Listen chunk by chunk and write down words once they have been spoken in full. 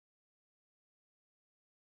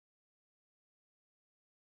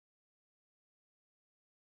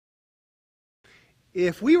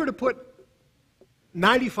if we were to put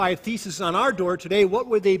 95 theses on our door today, what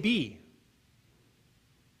would they be?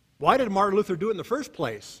 Why did Martin Luther do it in the first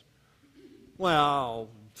place? Well,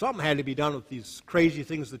 something had to be done with these crazy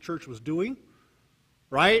things the church was doing,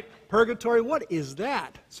 right? Purgatory, what is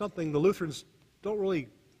that? Something the Lutherans don't really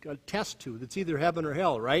attest to. That's either heaven or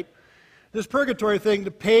hell, right? This purgatory thing,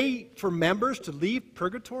 to pay for members to leave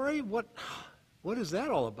purgatory, what is that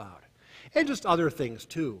all about? And just other things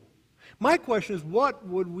too. My question is, what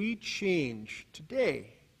would we change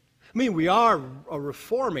today? I mean, we are a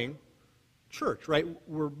reforming church, right?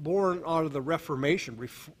 We're born out of the Reformation,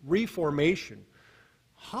 Reformation.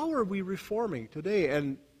 How are we reforming today?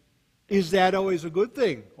 And is that always a good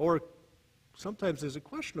thing? Or sometimes is it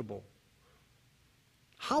questionable?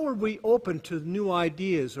 How are we open to new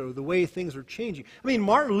ideas or the way things are changing? I mean,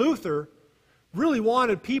 Martin Luther really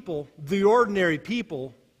wanted people, the ordinary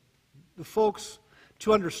people, the folks,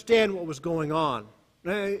 to understand what was going on.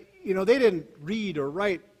 They didn't read or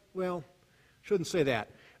write, well, shouldn't say that.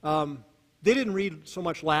 They didn't read so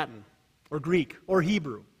much Latin or Greek or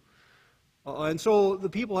Hebrew. And so the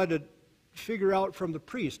people had to figure out from the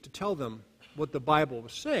priest to tell them what the Bible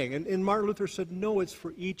was saying. And Martin Luther said, no, it's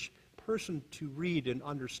for each person to read and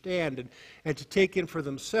understand and to take in for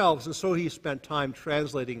themselves. And so he spent time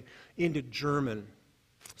translating into German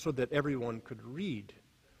so that everyone could read.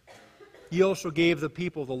 He also gave the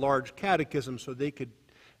people the large catechism so they could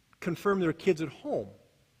confirm their kids at home,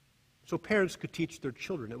 so parents could teach their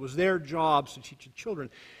children. It was their jobs to teach the children.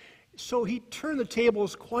 So he turned the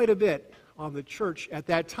tables quite a bit on the church at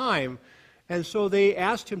that time. And so they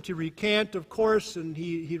asked him to recant, of course, and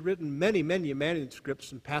he'd written many, many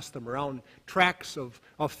manuscripts and passed them around, tracts of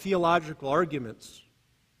theological arguments.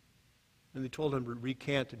 And they told him to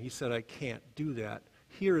recant, and he said, I can't do that.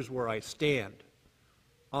 Here is where I stand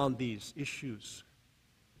on these issues.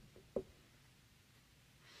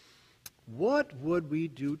 What would we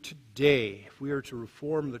do today if we were to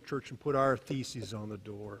reform the church and put our theses on the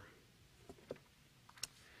door?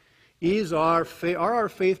 Are our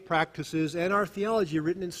faith practices and our theology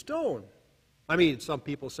written in stone? I mean, some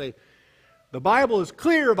people say, the Bible is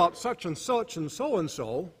clear about such and such and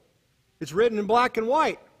so. It's written in black and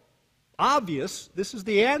white. Obvious, this is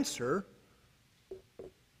the answer.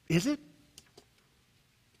 Is it?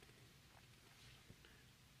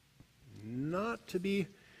 Not to be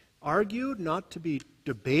argued, not to be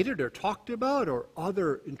debated or talked about, or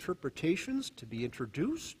other interpretations to be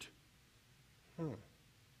introduced?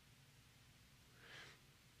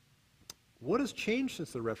 What has changed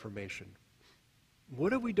since the Reformation?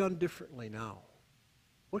 What have we done differently now?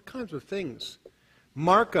 What kinds of things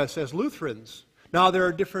mark us as Lutherans? Now, there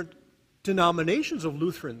are different denominations of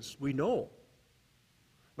Lutherans, we know.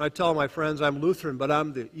 When I tell my friends I'm Lutheran, but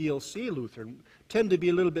I'm the ELC Lutheran, tend to be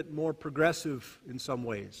a little bit more progressive in some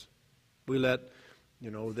ways. We let,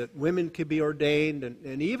 that women can be ordained,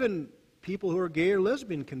 and even people who are gay or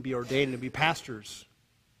lesbian can be ordained and be pastors.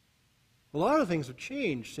 A lot of things have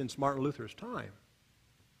changed since Martin Luther's time.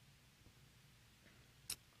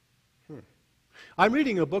 I'm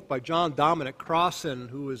reading a book by John Dominic Crossan,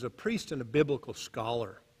 who is a priest and a biblical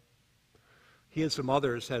scholar. He and some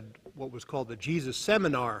others had what was called the Jesus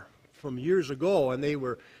Seminar from years ago, and they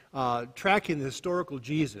were tracking the historical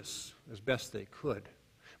Jesus as best they could.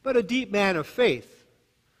 But a deep man of faith.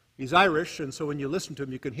 He's Irish, and so when you listen to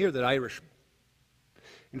him, you can hear that Irish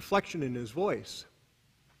inflection in his voice.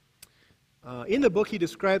 In the book, he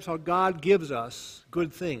describes how God gives us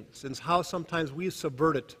good things and how sometimes we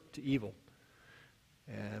subvert it to evil.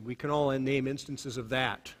 And we can all name instances of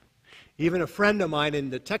that. Even a friend of mine in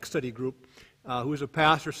the tech study group, who is a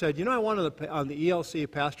pastor, said, I wanted on the ELC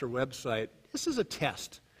pastor website, this is a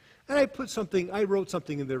test. And I wrote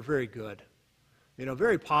something in there very good,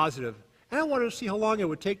 very positive. And I wanted to see how long it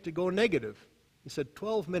would take to go negative. He said,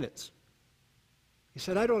 12 minutes. He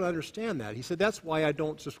said, I don't understand that. He said, that's why I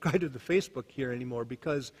don't subscribe to the Facebook here anymore,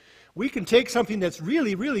 because we can take something that's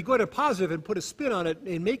really, really good and positive and put a spin on it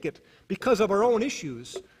and make it, because of our own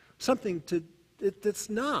issues, something that's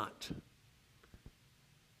not.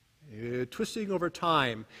 Twisting over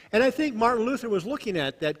time. And I think Martin Luther was looking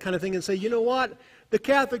at that kind of thing and say, you know what? The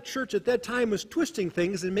Catholic Church at that time was twisting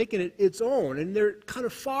things and making it its own, and they're kind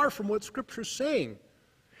of far from what Scripture's saying.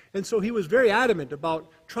 And so he was very adamant about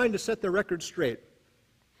trying to set the record straight.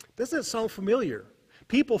 Doesn't that sound familiar?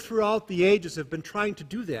 People throughout the ages have been trying to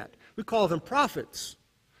do that. We call them prophets.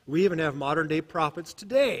 We even have modern-day prophets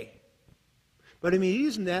today. But I mean,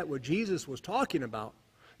 isn't that what Jesus was talking about?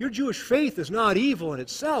 Your Jewish faith is not evil in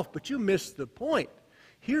itself, but you missed the point.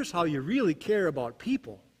 Here's how you really care about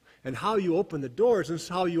people and how you open the doors, and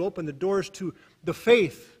how you open the doors to the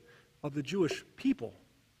faith of the Jewish people.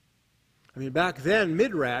 I mean, back then,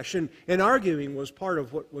 midrash and arguing was part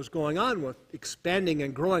of what was going on with expanding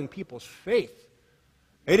and growing people's faith.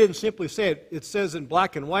 They didn't simply say it. It says in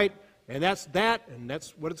black and white, and that's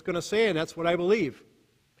what it's going to say, and that's what I believe.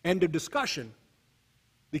 End of discussion,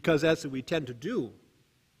 because that's what we tend to do.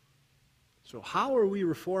 So how are we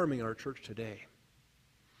reforming our church today?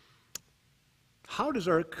 How does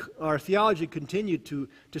our theology continue to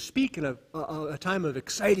speak in a time of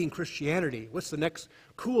exciting Christianity? What's the next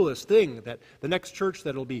coolest thing, that the next church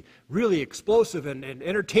that will be really explosive and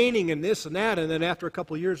entertaining and this and that, and then after a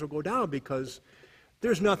couple of years will go down because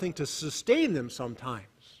there's nothing to sustain them sometimes?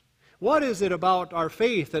 What is it about our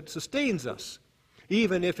faith that sustains us,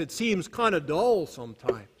 even if it seems kind of dull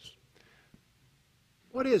sometimes?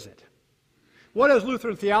 What is it? What does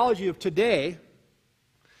Lutheran theology of today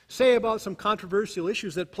say about some controversial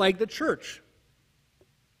issues that plague the church?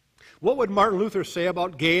 What would Martin Luther say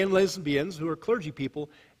about gay and lesbians who are clergy people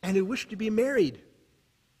and who wish to be married?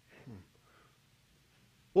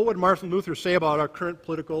 What would Martin Luther say about our current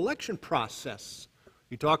political election process?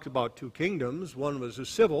 He talked about two kingdoms. One was a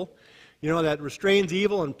civil, that restrains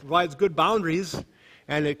evil and provides good boundaries,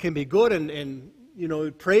 and it can be good, and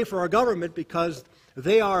pray for our government because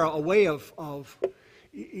they are a way of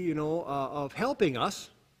helping us.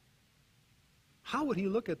 How would he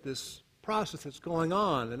look at this process that's going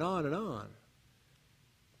on and on and on?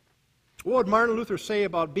 What would Martin Luther say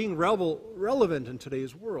about being relevant in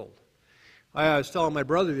today's world? I was telling my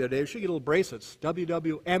brother the other day, we should get little bracelets,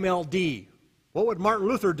 WWMLD. What would Martin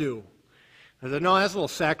Luther do? I said, no, that's a little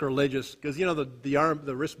sacrilegious, because,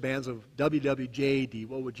 the wristbands of WWJD,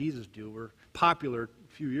 what would Jesus do, were popular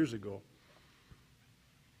a few years ago.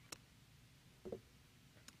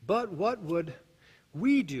 But what would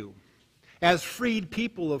we do as freed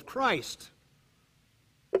people of Christ?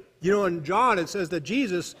 In John it says that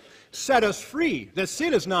Jesus set us free, that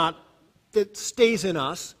sin is not that stays in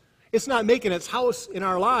us. It's not making its house in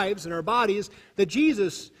our lives, in our bodies, that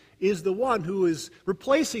Jesus is the one who is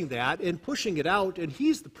replacing that and pushing it out, and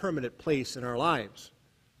He's the permanent place in our lives.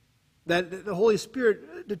 That the Holy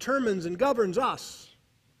Spirit determines and governs us.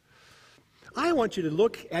 I want you to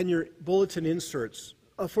look at your bulletin inserts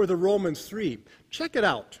for the Romans 3. Check it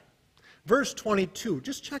out. Verse 22,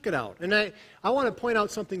 just check it out. And I want to point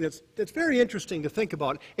out something that's very interesting to think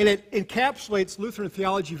about, and it encapsulates Lutheran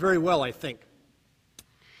theology very well, I think.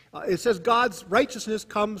 It says God's righteousness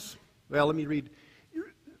comes, well, let me read.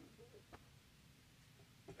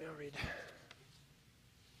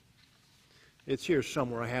 It's here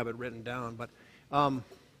somewhere, I have it written down, but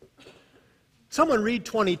someone read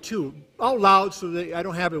 22 out loud so that I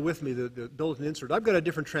don't have it with me, the bulletin insert. I've got a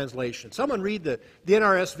different translation. Someone read the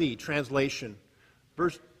NRSV translation.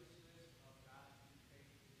 Verse.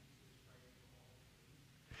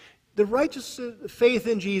 The righteous faith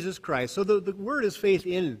in Jesus Christ. So the word is faith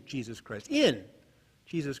in Jesus Christ. In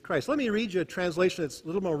Jesus Christ. Let me read you a translation that's a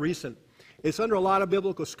little more recent. It's under a lot of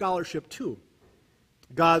biblical scholarship too.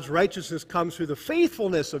 God's righteousness comes through the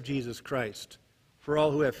faithfulness of Jesus Christ for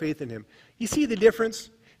all who have faith in Him. You see the difference?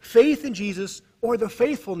 Faith in Jesus or the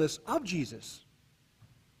faithfulness of Jesus.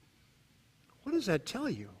 What does that tell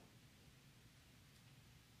you?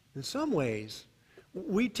 In some ways,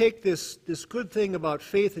 we take this good thing about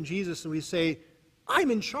faith in Jesus and we say,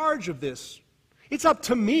 I'm in charge of this. It's up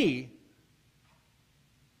to me.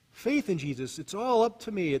 Faith in Jesus, it's all up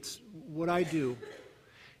to me. It's what I do.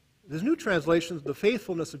 The new translation, the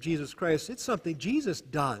faithfulness of Jesus Christ, it's something Jesus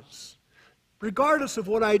does. Regardless of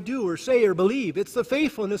what I do or say or believe, it's the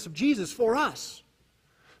faithfulness of Jesus for us.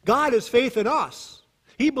 God has faith in us.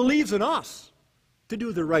 He believes in us to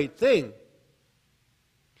do the right thing.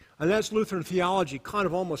 And that's Lutheran theology, kind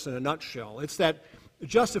of almost in a nutshell. It's that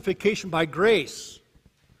justification by grace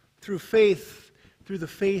through faith, through the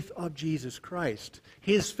faith of Jesus Christ.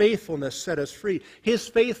 His faithfulness set us free. His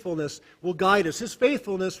faithfulness will guide us. His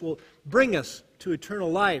faithfulness will bring us to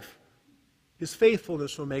eternal life. His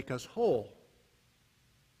faithfulness will make us whole.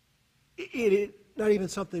 It's not even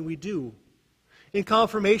something we do. In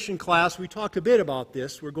confirmation class, we talked a bit about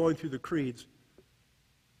this. We're going through the creeds.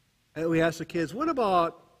 And we asked the kids, what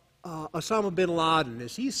about Osama bin Laden?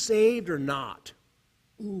 Is he saved or not?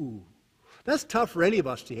 Ooh, that's tough for any of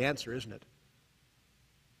us to answer, isn't it?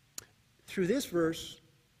 Through this verse,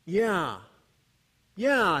 yeah,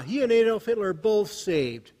 he and Adolf Hitler are both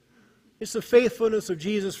saved. It's the faithfulness of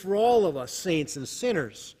Jesus for all of us, saints and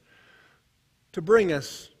sinners, to bring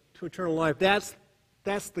us to eternal life. That's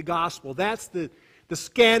the gospel. That's the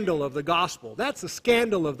scandal of the gospel. That's the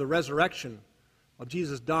scandal of the resurrection, of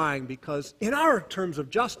Jesus dying, because in our terms of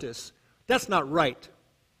justice, that's not right.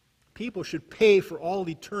 people should pay for all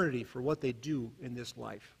eternity for what they do in this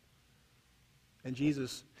life. And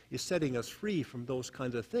Jesus is setting us free from those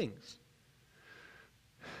kinds of things.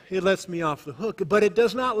 It lets me off the hook, but it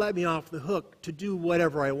does not let me off the hook to do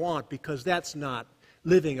whatever I want, because that's not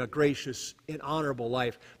living a gracious and honorable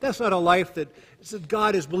life. That's not a life that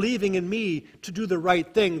God is believing in me to do the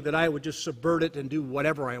right thing, that I would just subvert it and do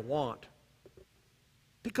whatever I want.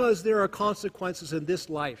 Because there are consequences in this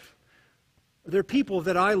life. There are people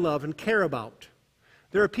that I love and care about.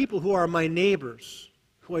 There are people who are my neighbors,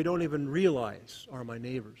 who I don't even realize are my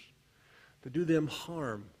neighbors, to do them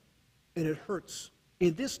harm, and it hurts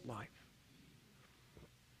in this life.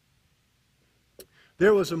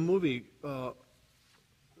 There was a movie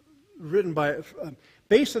written by,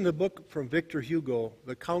 based on the book from Victor Hugo,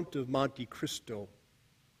 The Count of Monte Cristo.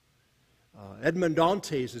 Edmond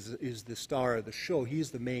Dantes is the star of the show.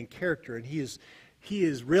 He's the main character, and he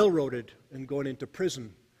is railroaded and going into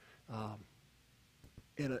prison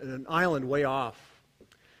in an island way off,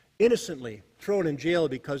 innocently thrown in jail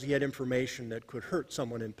because he had information that could hurt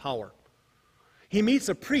someone in power. He meets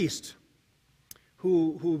a priest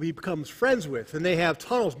who he becomes friends with, and they have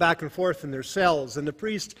tunnels back and forth in their cells, and the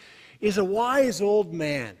priest is a wise old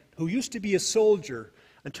man who used to be a soldier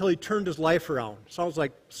until he turned his life around. Sounds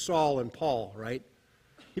like Saul and Paul, right?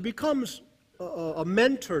 He becomes a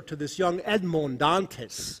mentor to this young Edmond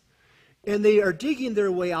Dantes, and they are digging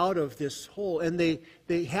their way out of this hole, and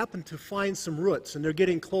they happen to find some roots, and they're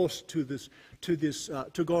getting close to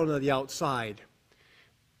going to the outside.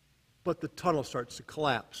 But the tunnel starts to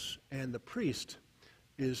collapse, and the priest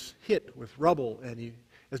is hit with rubble, and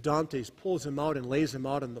as Dantes pulls him out and lays him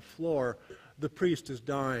out on the floor, the priest is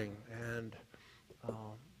dying, and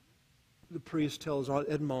the priest tells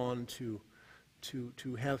Edmond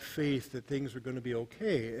to have faith that things are going to be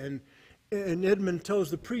okay. And Edmond tells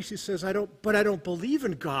the priest, he says, I don't believe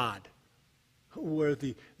in God. Where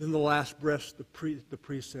in the last breath, the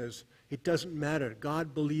priest says, it doesn't matter.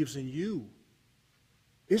 God believes in you.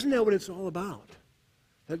 Isn't that what it's all about?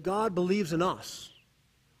 That God believes in us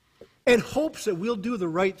and hopes that we'll do the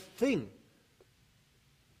right thing.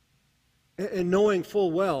 And knowing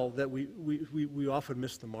full well that we often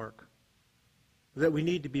miss the mark. That we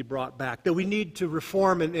need to be brought back. That we need to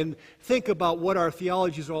reform and think about what our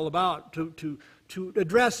theology is all about. To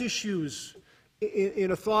address issues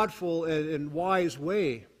in a thoughtful and wise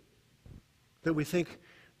way. That we think,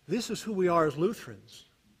 this is who we are as Lutherans.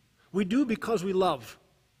 We do because we love.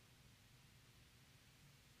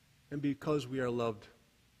 And because we are loved.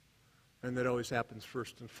 And that always happens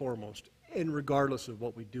first and foremost. And regardless of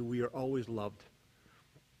what we do, we are always loved.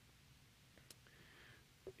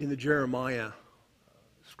 In the Jeremiah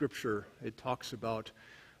scripture, it talks about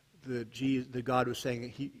the God was saying,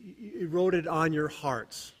 He wrote it on your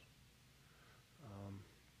hearts.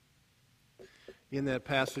 In that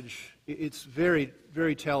passage, it's very,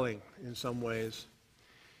 very telling in some ways.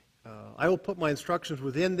 I will put my instructions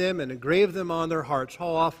within them and engrave them on their hearts. How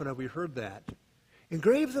often have we heard that?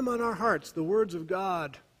 Engrave them on our hearts, the words of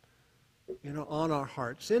God, on our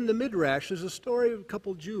hearts. In the Midrash, there's a story of a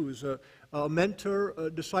couple Jews, a mentor, a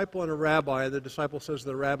disciple, and a rabbi. The disciple says to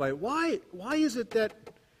the rabbi, why is it that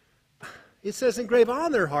it says engrave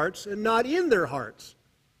on their hearts and not in their hearts?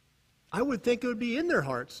 I would think it would be in their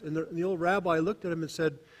hearts. And the old rabbi looked at him and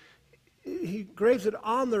said, he graves it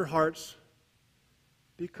on their hearts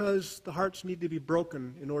because the hearts need to be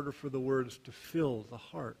broken in order for the words to fill the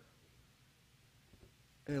heart.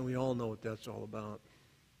 And we all know what that's all about.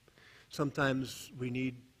 Sometimes we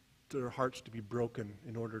need our hearts to be broken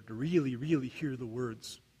in order to really, really hear the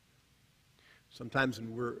words. Sometimes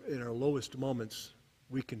when we're in our lowest moments,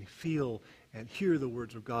 we can feel and hear the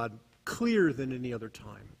words of God clearer than any other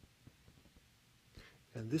time.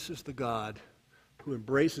 And this is the God who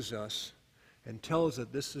embraces us and tells us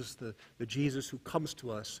that this is the Jesus who comes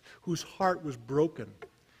to us, whose heart was broken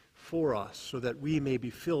for us so that we may be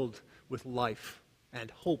filled with life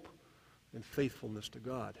and hope and faithfulness to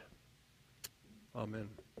God. Amen.